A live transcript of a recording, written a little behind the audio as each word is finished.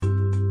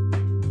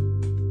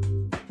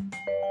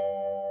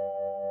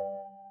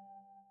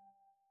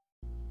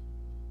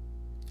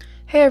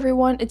Hey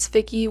everyone, it's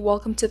Vicky.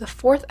 Welcome to the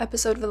fourth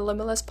episode of the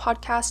Limitless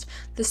podcast,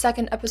 the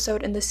second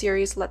episode in the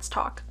series Let's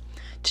Talk.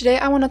 Today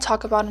I want to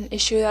talk about an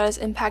issue that is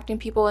impacting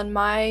people in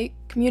my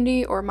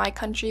community or my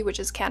country, which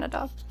is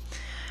Canada.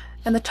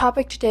 And the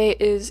topic today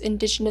is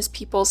Indigenous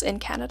peoples in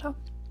Canada.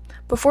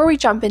 Before we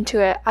jump into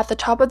it, at the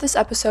top of this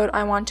episode,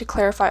 I want to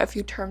clarify a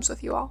few terms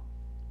with you all.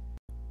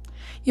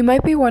 You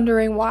might be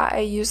wondering why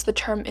I use the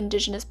term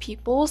Indigenous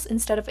peoples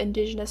instead of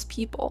Indigenous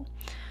people.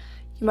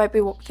 You might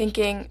be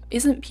thinking,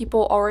 isn't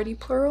people already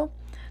plural?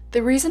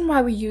 The reason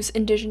why we use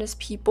Indigenous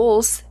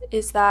peoples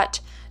is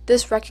that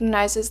this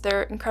recognizes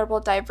their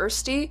incredible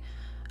diversity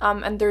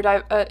and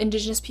their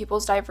Indigenous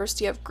peoples'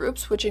 diversity of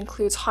groups, which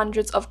includes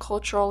hundreds of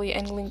culturally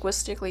and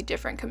linguistically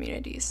different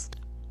communities.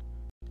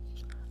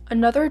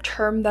 Another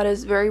term that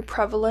is very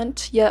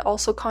prevalent, yet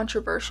also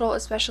controversial,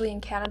 especially in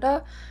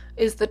Canada,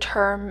 is the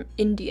term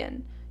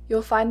Indian.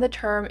 You'll find the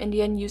term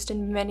Indian used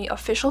in many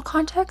official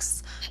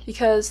contexts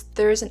because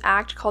there is an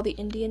act called the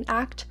Indian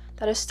Act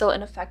that is still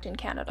in effect in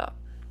Canada.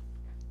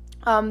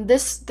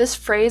 This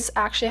phrase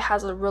actually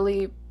has a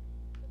really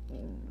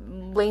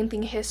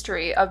lengthy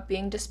history of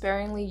being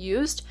despairingly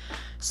used,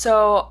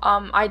 so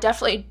I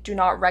definitely do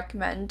not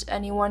recommend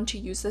anyone to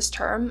use this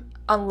term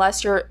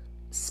unless you're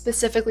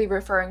specifically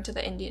referring to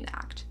the Indian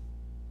Act.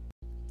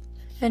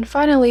 And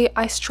finally,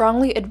 I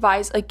strongly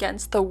advise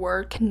against the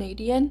word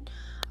Canadian.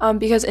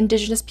 Because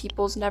Indigenous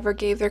peoples never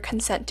gave their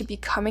consent to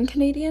becoming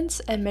Canadians,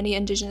 and many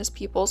Indigenous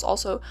peoples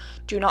also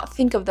do not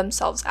think of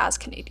themselves as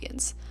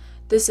Canadians.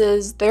 This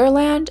is their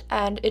land,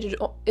 and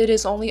it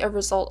is only a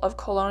result of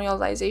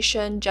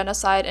colonialization,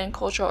 genocide, and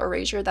cultural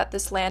erasure that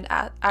this land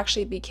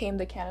actually became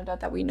the Canada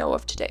that we know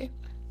of today.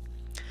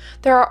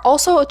 There are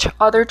also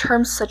other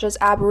terms such as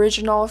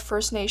Aboriginal,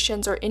 First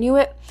Nations, or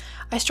Inuit.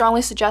 I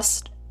strongly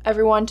suggest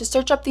everyone to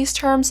search up these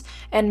terms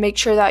and make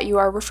sure that you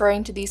are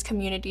referring to these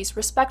communities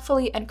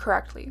respectfully and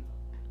correctly.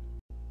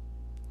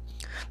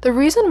 The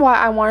reason why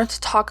I wanted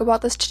to talk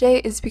about this today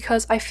is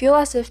because I feel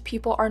as if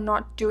people are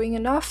not doing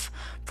enough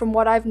from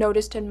what I've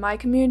noticed in my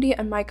community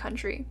and my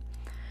country.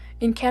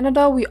 In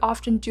Canada, we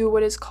often do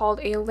what is called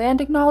a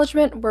land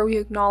acknowledgement, where we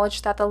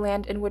acknowledge that the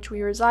land in which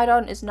we reside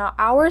on is not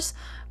ours,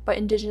 but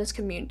Indigenous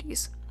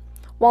communities.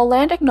 While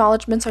land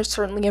acknowledgements are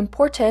certainly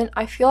important,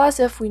 I feel as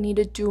if we need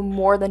to do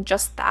more than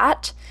just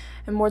that,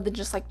 and more than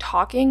just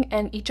talking,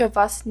 and each of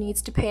us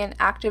needs to play an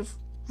active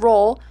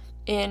role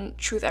in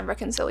truth and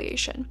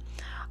reconciliation.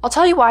 I'll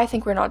tell you why I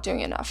think we're not doing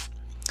enough.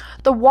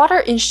 The water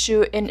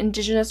issue in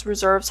Indigenous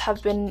reserves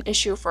have been an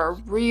issue for a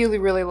really,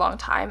 really long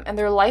time, and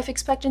their life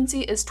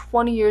expectancy is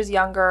 20 years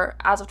younger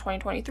as of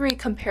 2023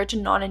 compared to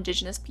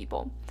non-Indigenous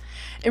people.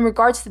 In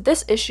regards to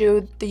this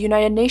issue, the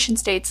United Nations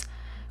states,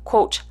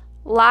 quote,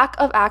 "Lack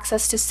of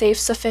access to safe,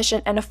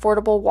 sufficient, and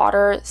affordable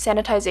water,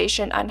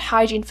 sanitization, and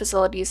hygiene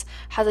facilities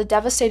has a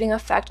devastating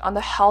effect on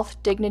the health,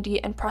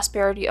 dignity, and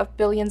prosperity of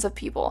billions of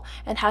people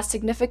and has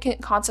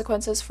significant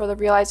consequences for the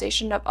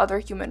realization of other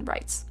human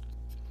rights."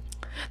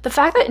 The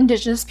fact that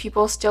Indigenous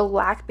people still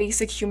lack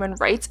basic human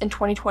rights in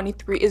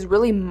 2023 is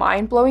really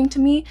mind-blowing to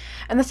me,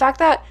 and the fact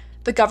that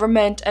the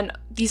government and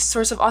these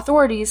sorts of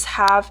authorities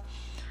have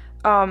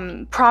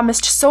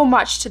promised so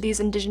much to these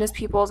Indigenous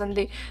peoples,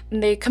 and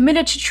they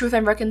committed to truth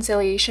and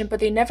reconciliation,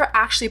 but they never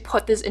actually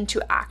put this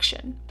into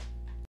action.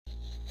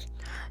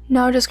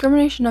 Now,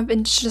 discrimination of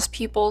Indigenous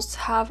peoples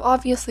have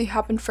obviously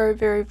happened for a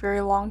very,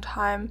 very long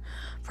time,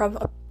 from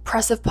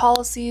oppressive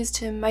policies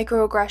to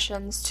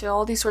microaggressions to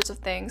all these sorts of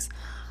things.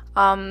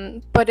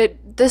 But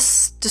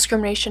this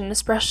discrimination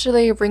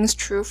especially rings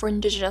true for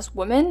Indigenous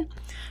women,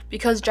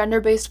 because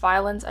gender-based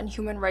violence and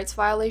human rights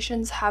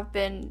violations have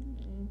been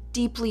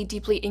deeply,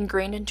 deeply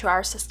ingrained into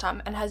our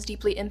system and has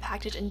deeply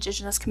impacted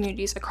Indigenous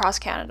communities across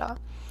Canada.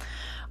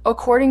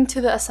 According to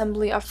the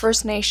Assembly of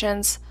First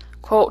Nations,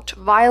 quote,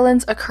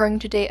 "Violence occurring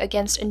today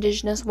against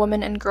Indigenous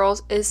women and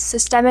girls is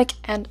systemic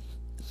and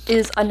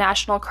is a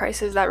national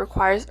crisis that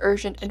requires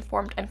urgent,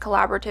 informed, and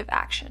collaborative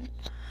action.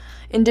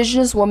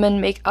 Indigenous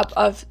women make up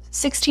of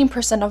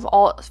 16% of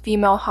all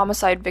female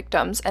homicide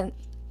victims and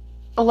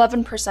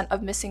 11%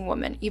 of missing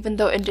women, even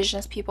though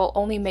Indigenous people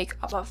only make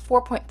up of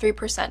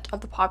 4.3% of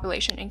the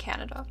population in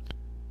Canada."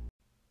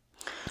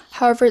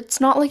 However,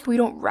 it's not like we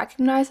don't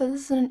recognize that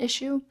this is an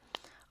issue,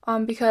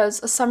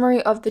 because a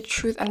summary of the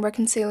Truth and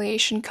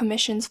Reconciliation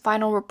Commission's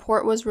final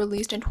report was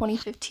released in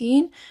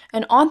 2015,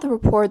 and on the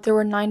report there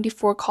were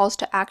 94 calls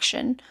to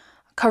action,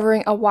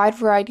 covering a wide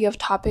variety of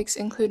topics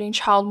including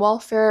child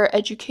welfare,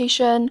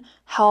 education,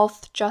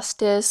 health,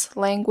 justice,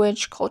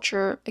 language,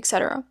 culture,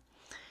 etc.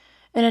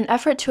 In an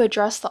effort to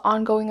address the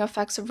ongoing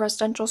effects of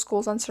residential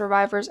schools on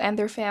survivors and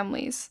their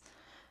families,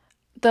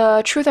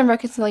 the Truth and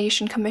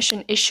Reconciliation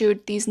Commission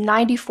issued these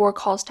 94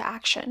 calls to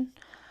action.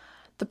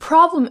 The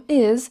problem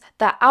is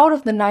that out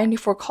of the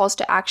 94 calls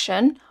to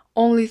action,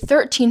 only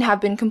 13 have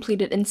been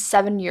completed in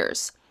 7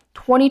 years.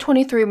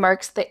 2023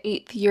 marks the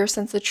 8th year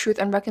since the Truth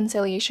and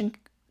Reconciliation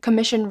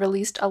Commission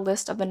released a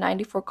list of the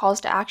 94 calls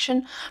to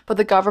action, but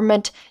the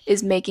government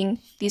is making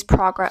these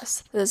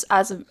progress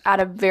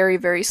at a very,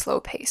 very slow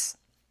pace.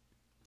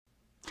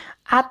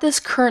 At this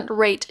current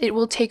rate, it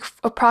will take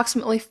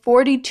approximately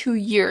 42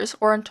 years,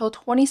 or until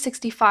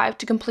 2065,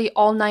 to complete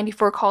all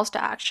 94 calls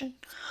to action.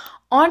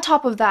 On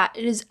top of that,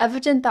 it is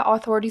evident that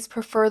authorities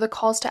prefer the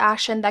calls to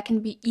action that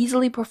can be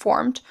easily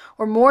performed,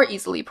 or more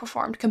easily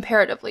performed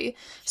comparatively,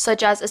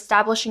 such as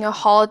establishing a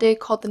holiday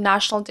called the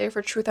National Day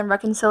for Truth and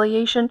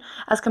Reconciliation,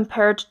 as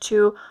compared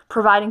to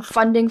providing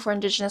funding for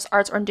Indigenous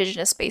arts or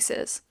Indigenous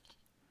spaces.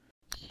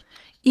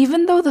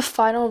 Even though the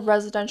final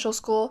residential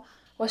school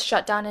was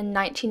shut down in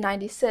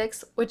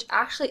 1996, which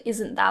actually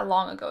isn't that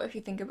long ago if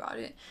you think about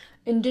it,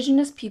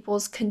 Indigenous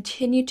peoples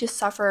continue to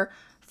suffer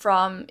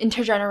from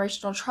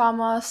intergenerational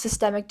trauma,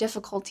 systemic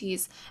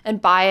difficulties,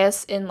 and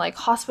bias in like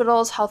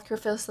hospitals, healthcare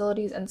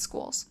facilities, and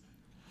schools.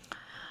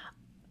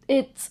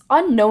 It's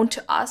unknown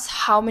to us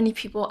how many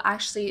people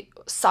actually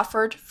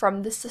suffered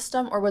from this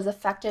system or was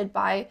affected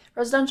by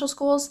residential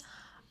schools,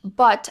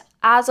 but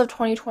as of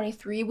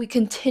 2023, we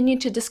continue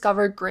to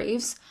discover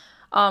graves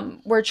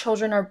where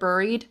children are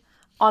buried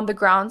on the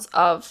grounds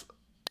of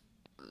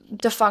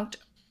defunct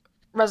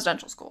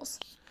residential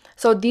schools.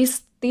 So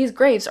these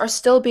graves are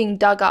still being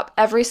dug up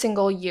every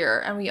single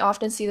year, and we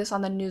often see this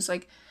on the news.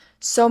 Like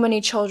so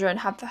many children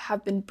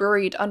have been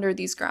buried under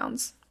these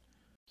grounds.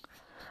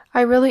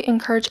 I really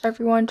encourage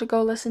everyone to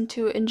go listen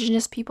to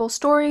Indigenous people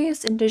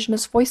stories,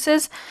 Indigenous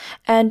voices,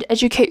 and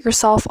educate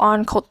yourself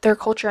on their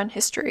culture and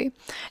history.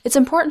 It's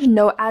important to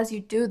know as you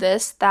do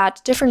this that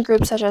different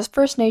groups such as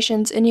First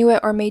Nations,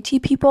 Inuit, or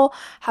Métis people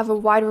have a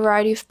wide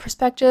variety of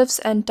perspectives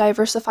and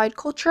diversified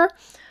culture.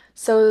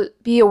 So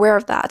be aware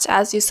of that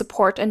as you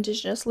support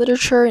Indigenous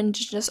literature,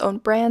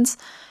 Indigenous-owned brands,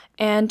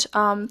 and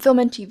film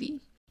and TV.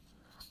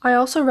 I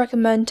also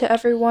recommend to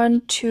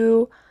everyone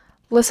to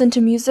listen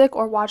to music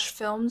or watch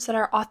films that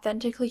are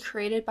authentically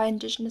created by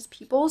Indigenous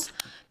peoples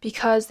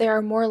because they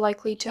are more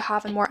likely to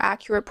have a more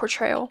accurate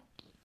portrayal.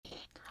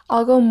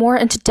 I'll go more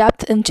into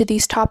depth into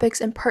these topics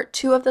in part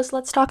 2 of this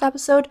Let's Talk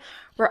episode,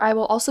 where I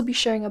will also be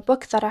sharing a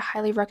book that I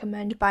highly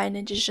recommend by an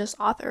Indigenous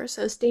author,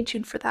 so stay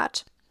tuned for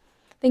that.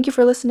 Thank you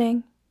for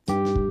listening.